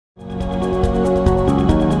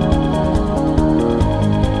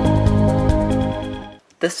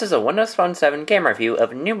This is a Windows Phone 7 game review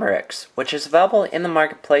of Numerix, which is available in the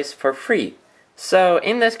marketplace for free. So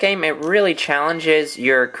in this game, it really challenges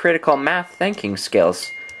your critical math thinking skills.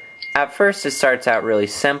 At first it starts out really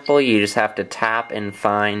simple, you just have to tap and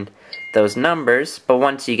find those numbers, but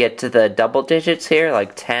once you get to the double digits here,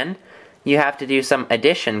 like 10, you have to do some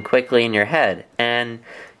addition quickly in your head, and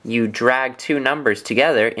you drag two numbers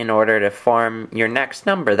together in order to form your next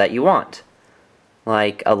number that you want.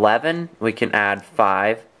 Like 11, we can add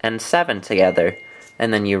 5 and 7 together,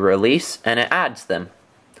 and then you release and it adds them.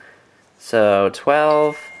 So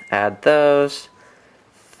 12, add those,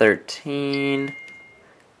 13.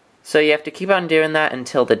 So you have to keep on doing that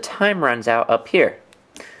until the time runs out up here.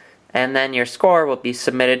 And then your score will be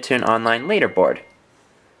submitted to an online leaderboard.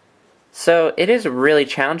 So it is a really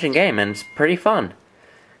challenging game and it's pretty fun.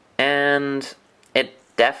 And it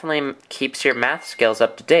definitely keeps your math skills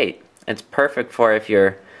up to date. It's perfect for if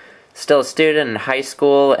you're still a student in high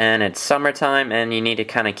school and it's summertime and you need to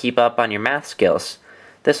kind of keep up on your math skills.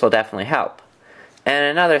 This will definitely help. And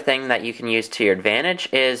another thing that you can use to your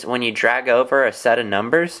advantage is when you drag over a set of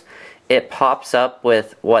numbers, it pops up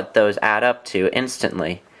with what those add up to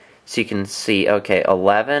instantly. So you can see, okay,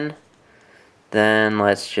 11, then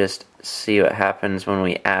let's just see what happens when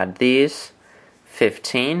we add these.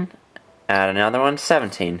 15, add another one,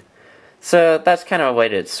 17. So that's kind of a way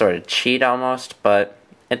to sort of cheat almost, but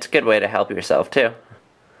it's a good way to help yourself too.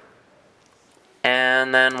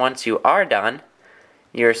 And then once you are done,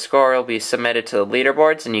 your score will be submitted to the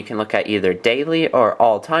leaderboards, and you can look at either daily or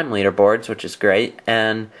all-time leaderboards, which is great.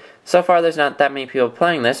 And so far there's not that many people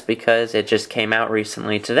playing this because it just came out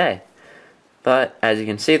recently today. But as you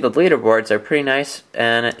can see, the leaderboards are pretty nice,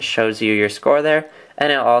 and it shows you your score there,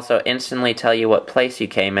 and it'll also instantly tell you what place you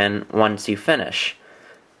came in once you finish.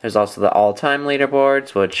 There's also the all-time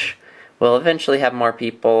leaderboards, which will eventually have more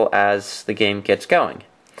people as the game gets going.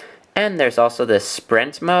 And there's also this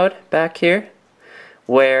sprint mode back here,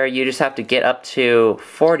 where you just have to get up to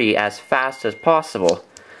 40 as fast as possible.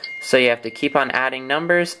 So you have to keep on adding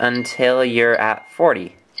numbers until you're at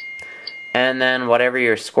 40. And then whatever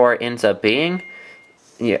your score ends up being,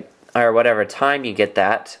 or whatever time you get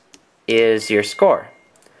that, is your score.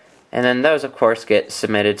 And then those, of course, get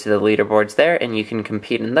submitted to the leaderboards there, and you can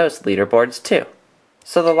compete in those leaderboards too.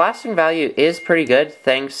 So the lasting value is pretty good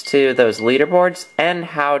thanks to those leaderboards and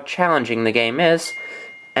how challenging the game is,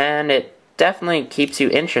 and it definitely keeps you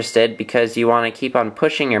interested because you want to keep on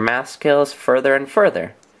pushing your math skills further and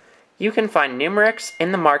further. You can find Numerix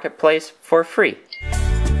in the marketplace for free.